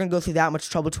your kids are going to go through that much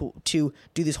trouble to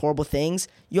do these horrible things,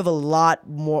 you have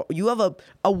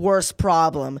a worse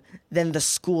problem than the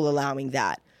school allowing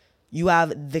that. You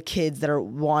have the kids that are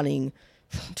wanting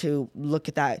to look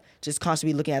at that, just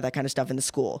constantly looking at that kind of stuff in the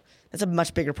school. That's a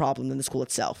much bigger problem than the school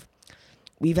itself.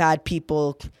 We've had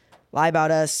people lie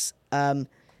about us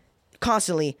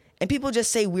constantly, and people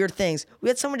just say weird things. We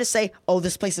had someone just say, oh,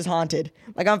 this place is haunted,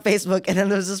 like on Facebook, and then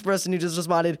there's this person who just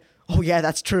responded, oh yeah,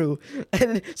 that's true.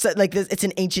 And so like this, it's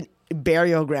an ancient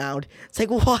burial ground. It's like,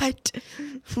 what?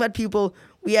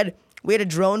 We had a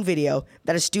drone video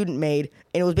that a student made,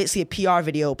 and it was basically a PR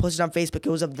video posted on Facebook.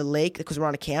 It was of the lake because we're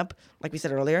on a camp, like we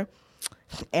said earlier.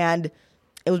 And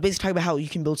it was basically talking about how you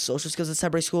can build social skills at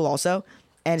Sudbury School also.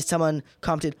 And someone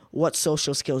commented, what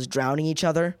social skills? Drowning each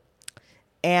other?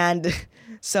 And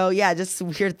so, yeah, just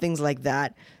weird things like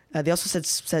that. They also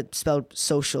spelled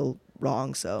social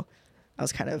wrong, so that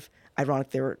was kind of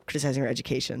ironic. They were criticizing our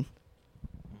education.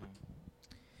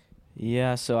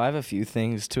 Yeah, so I have a few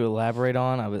things to elaborate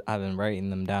on. I've been writing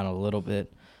them down a little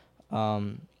bit.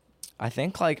 I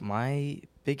think like my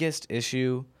biggest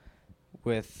issue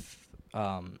with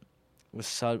I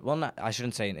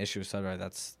shouldn't say an issue with Sudbury.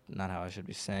 That's not how I should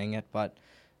be saying it. But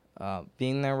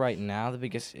being there right now, the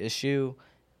biggest issue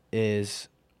is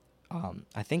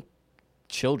I think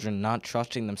children not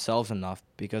trusting themselves enough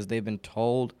because they've been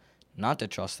told not to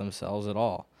trust themselves at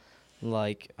all.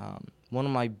 Like one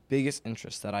of my biggest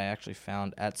interests that I actually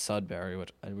found at Sudbury,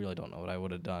 which I really don't know what I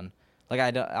would have done. Like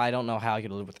I don't know how I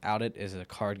could live without it, is a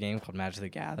card game called Magic the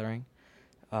Gathering,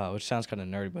 which sounds kind of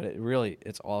nerdy, but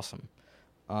it's awesome.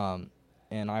 And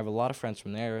I have a lot of friends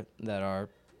from there that are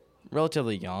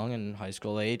relatively young and high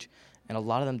school age, and a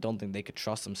lot of them don't think they could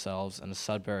trust themselves in a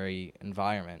Sudbury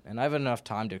environment. And I have enough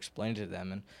time to explain it to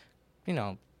them,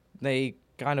 and, they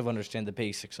kind of understand the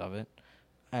basics of it.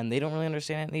 and they don't really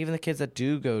understand it. And even the kids that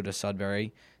do go to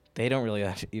Sudbury, they don't really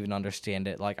even understand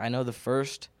it. Like, I know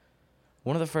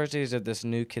one of the first days of this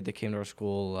new kid that came to our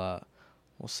school,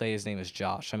 we'll say his name is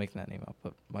Josh. I'm making that name up,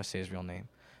 but I say his real name.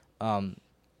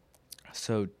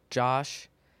 So Josh,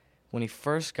 when he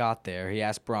first got there, he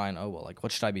asked Brian, "Oh, well, like,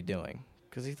 what should I be doing?"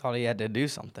 Because he thought he had to do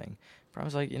something. Brian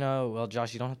was like, "Well,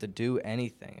 Josh, you don't have to do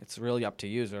anything. It's really up to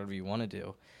you, is whatever you want to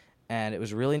do." And it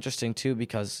was really interesting, too,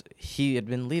 because he had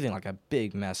been leaving, like, a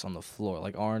big mess on the floor,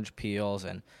 like orange peels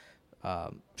and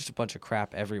just a bunch of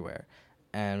crap everywhere.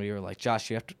 And we were like, "Josh,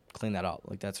 you have to clean that up.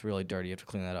 Like, that's really dirty. You have to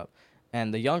clean that up."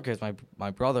 And the younger kids,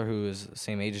 my brother, who is the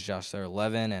same age as Josh, they're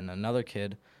 11, and another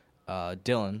kid,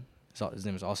 Dylan, his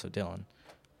name is also Dylan,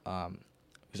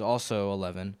 who's also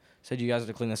 11, said, "You guys have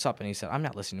to clean this up." And he said, "I'm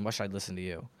not listening. Why should I listen to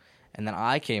you?" And then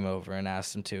I came over and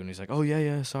asked him to, and he's like, "Oh,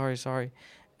 yeah, sorry.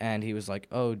 And he was like,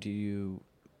 "Oh,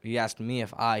 he asked me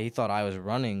he thought I was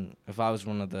running, if I was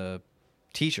one of the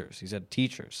teachers." He said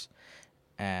teachers.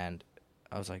 And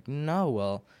I was like, "No,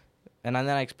 well," and then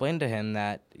I explained to him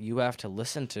that you have to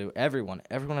listen to everyone.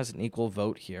 Everyone has an equal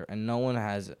vote here, and no one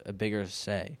has a bigger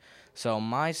say. So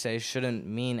my say shouldn't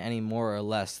mean any more or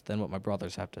less than what my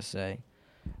brothers have to say.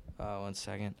 1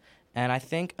 second. And I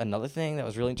think another thing that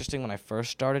was really interesting when I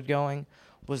first started going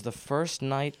was the first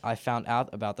night I found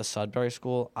out about the Sudbury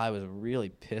School, I was really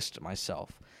pissed at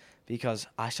myself because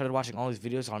I started watching all these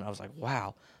videos on it. I was like,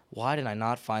 wow, why did I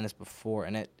not find this before?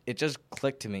 And it just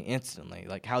clicked to me instantly,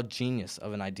 like how genius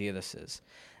of an idea this is.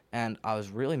 And I was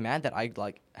really mad that I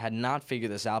had not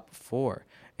figured this out before.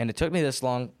 And it took me this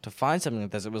long to find something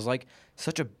like this. It was like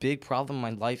such a big problem in my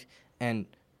life, and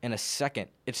in a second,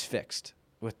 it's fixed.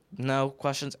 With no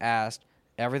questions asked,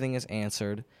 everything is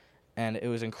answered, and it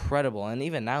was incredible. And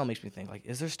even now it makes me think, like,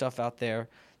 is there stuff out there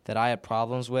that I had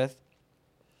problems with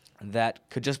that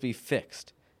could just be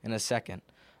fixed in a second?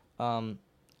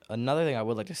 Another thing I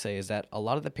would like to say is that a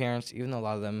lot of the parents, even though a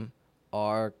lot of them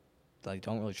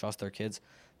don't really trust their kids,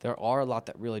 there are a lot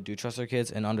that really do trust their kids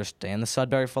and understand the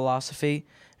Sudbury philosophy,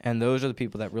 and those are the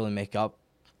people that really make up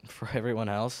for everyone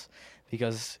else,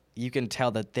 because you can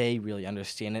tell that they really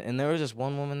understand it. And there was this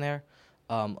one woman there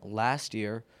last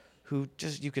year who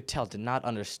just, you could tell, did not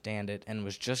understand it and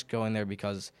was just going there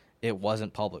because it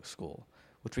wasn't public school,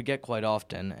 which we get quite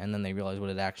often, and then they realize what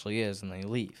it actually is and they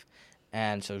leave.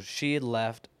 And so she had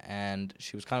left, and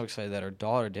she was kind of excited that her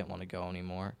daughter didn't want to go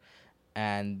anymore.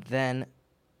 And then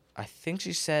I think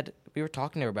she said, we were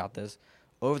talking to her about this,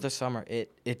 over the summer,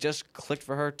 it just clicked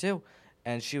for her too.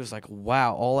 And she was like,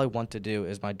 wow, all I want to do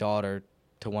is my daughter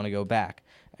to want to go back.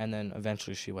 And then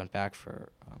eventually she went back for,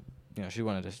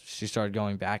 she started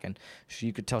going back, and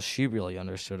you could tell she really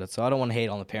understood it. So I don't want to hate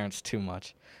on the parents too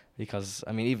much, because,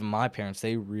 I mean, even my parents,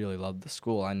 they really love the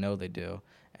school. I know they do.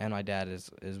 And my dad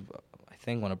is I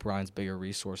think, one of Brian's bigger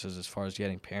resources as far as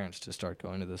getting parents to start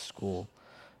going to this school.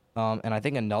 And I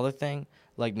think another thing,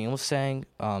 like Neil was saying,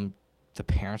 the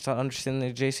parents not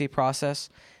understanding the JC process,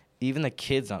 even the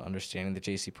kids not understanding the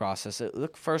JC process. The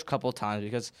first couple of times,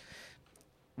 because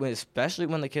especially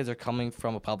when the kids are coming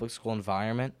from a public school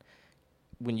environment,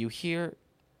 when you hear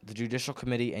the judicial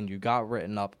committee and you got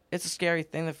written up, it's a scary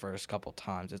thing the first couple of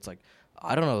times. It's like,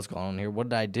 I don't know what's going on here. What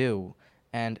did I do?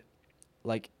 And,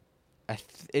 like,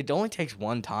 it only takes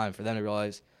one time for them to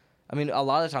realize. I mean, a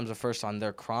lot of the times the first time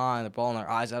they're crying, they're bawling their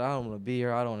eyes out, I don't want to be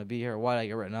here, I don't want to be here, why did I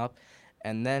get written up?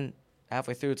 And then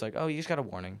halfway through, it's like, oh, you just got a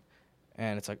warning.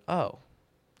 And it's like, oh,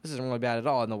 this isn't really bad at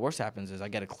all. And the worst happens is I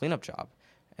get a cleanup job,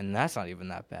 and that's not even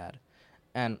that bad.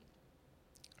 And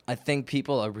I think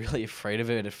people are really afraid of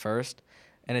it at first,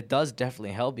 and it does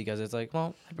definitely help, because it's like,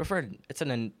 well, I prefer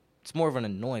it's more of an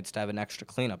annoyance to have an extra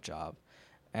cleanup job.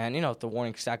 And, if the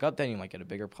warnings stack up, then you might get a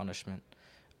bigger punishment.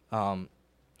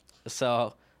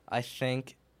 So I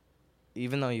think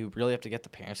even though you really have to get the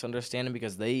parents to understand it,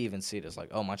 because they even see it as like,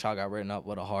 oh, my child got written up,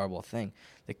 what a horrible thing,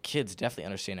 the kids definitely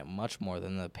understand it much more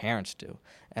than the parents do.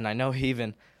 And I know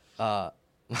even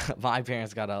my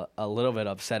parents got a little bit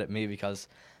upset at me, because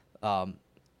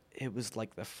it was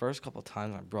like the first couple of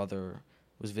times my brother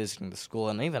was visiting the school,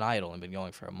 and even I had only been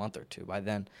going for a month or two by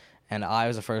then, and I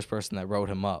was the first person that wrote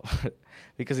him up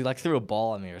because he threw a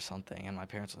ball at me or something, and my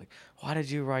parents were like, why did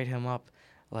you write him up?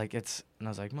 And I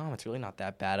was like, Mom, it's really not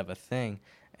that bad of a thing.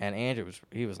 And Andrew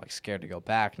was scared to go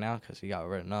back now because he got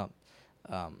written up,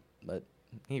 but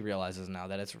he realizes now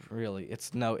that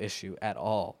it's no issue at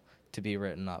all to be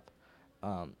written up.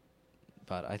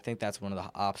 But I think that's one of the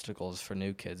obstacles for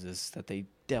new kids, is that they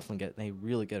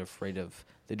really get afraid of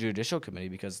the judicial committee,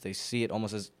 because they see it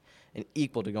almost as an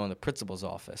equal to go in the principal's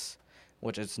office,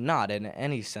 which it's not in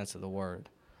any sense of the word.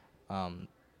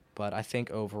 But I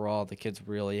think overall the kids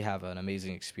really have an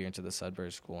amazing experience at the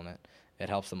Sudbury School, and it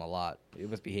helps them a lot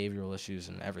with behavioral issues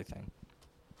and everything.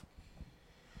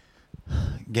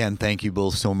 Again, thank you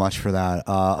both so much for that.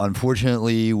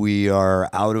 Unfortunately, we are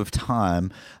out of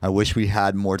time. I wish we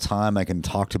had more time. I can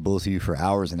talk to both of you for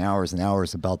hours and hours and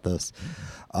hours about this.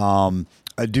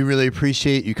 I do really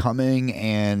appreciate you coming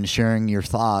and sharing your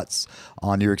thoughts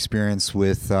on your experience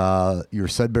with your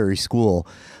Sudbury School.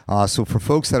 So for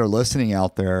folks that are listening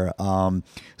out there,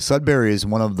 Sudbury is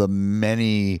one of the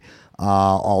many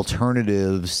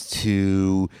alternatives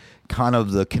to kind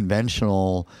of the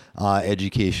conventional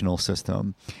educational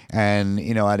system. And,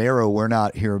 at Arrow, we're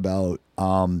not here about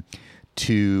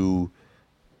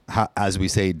as we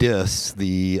say, diss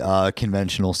the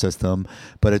conventional system,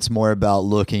 but it's more about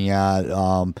looking at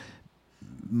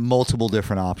multiple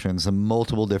different options and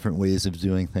multiple different ways of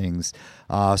doing things,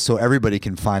 so everybody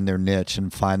can find their niche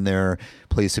and find their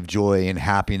place of joy and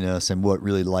happiness and what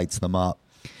really lights them up.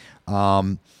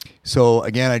 So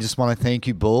again, I just want to thank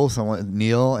you both.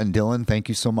 Neil and Dylan, thank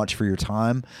you so much for your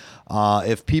time.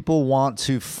 If people want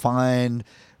to find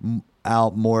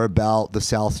out more about the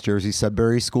South Jersey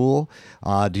Sudbury School,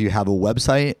 do you have a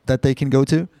website that they can go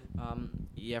to?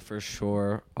 Yeah, for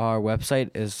sure. Our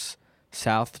website is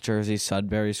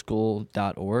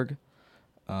southjerseysudburyschool.org.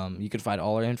 You can find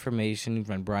all our information. You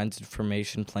can find Brian's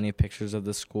information, plenty of pictures of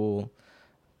the school.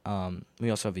 We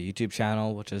also have a YouTube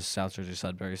channel, which is South Jersey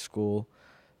Sudbury School.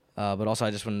 But also,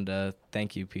 I just wanted to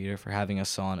thank you, Peter, for having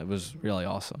us on. It was really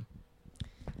awesome.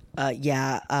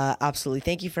 Absolutely.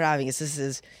 Thank you for having us. This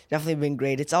has definitely been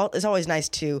great. It's always nice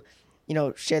to,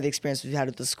 share the experience we've had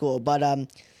at the school. But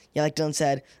like Dylan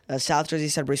said,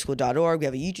 southjerseysudburyschool.org. We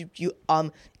have a YouTube.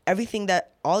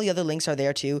 All the other links are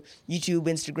there too. YouTube,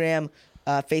 Instagram,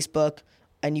 Facebook,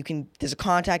 and there's a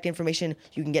contact information.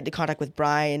 You can get into contact with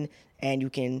Brian,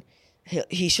 and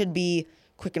he should be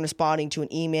quick in responding to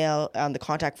an email on the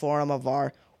contact forum of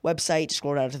our website.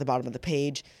 Scroll down to the bottom of the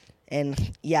page,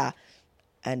 and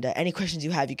any questions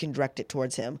you have, you can direct it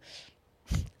towards him.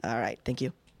 All right, thank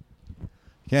you.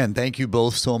 Again, thank you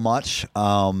both so much.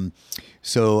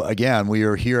 So again, we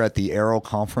are here at the Arrow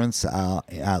Conference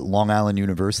at Long Island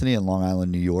University in Long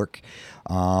Island, New York.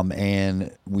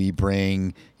 And we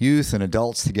bring youth and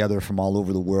adults together from all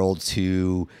over the world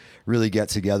to really get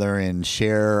together and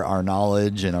share our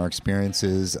knowledge and our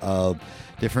experiences of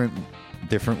different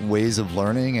ways of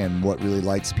learning and what really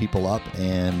lights people up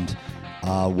and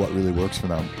what really works for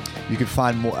them. You can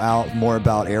find more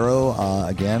about Arrow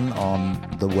again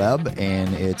on the web,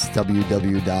 and it's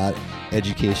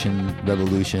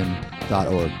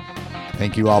www.educationrevolution.org.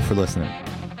 Thank you all for listening.